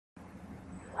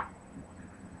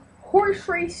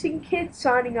Horseracingkid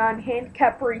signing on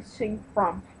handicap racing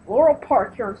from Laurel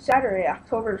Park here on Saturday,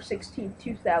 October 16,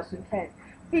 2010.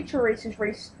 Feature race is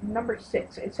race number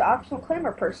 6. It's an optional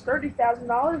claimer purse,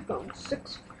 $30,000, going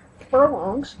 6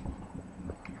 furlongs.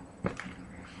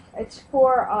 It's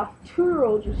for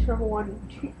 2-year-olds, just number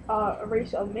 1, a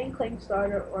race of main claim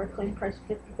starter or a claim price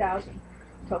of $50,000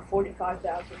 to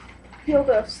 $45,000. Field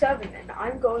of 7, and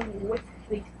I'm going with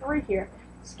the 3 here.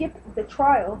 Skip the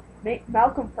Trial,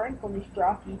 Malcolm Franklin is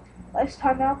jockey. Last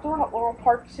time out there at Laurel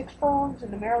Park, 6 furlongs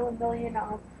in the Maryland Million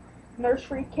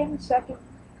Nursery. Came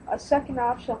a second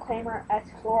optional claimer at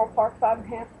Laurel Park,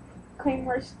 5.5. Claim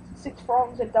race 6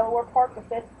 furlongs at Delaware Park, a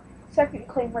 5th. Second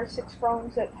claim race 6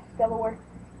 furlongs at Delaware.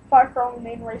 5 furlong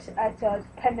main race at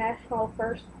Penn National,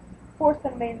 1st. 4th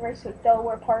and main race at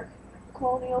Delaware Park.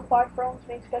 Colonial, 5 furlongs,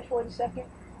 main special weight 2nd.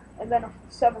 And then a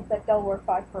 7th at Delaware,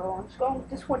 5 furlongs. Going with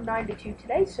this one 9-2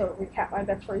 today, so recap my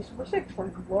bets for race number 6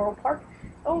 from Laurel Park.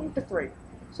 Going with the 3.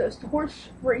 So it's the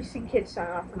Horseracingkid sign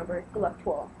off for number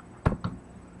 12.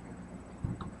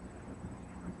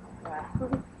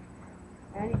 Wow.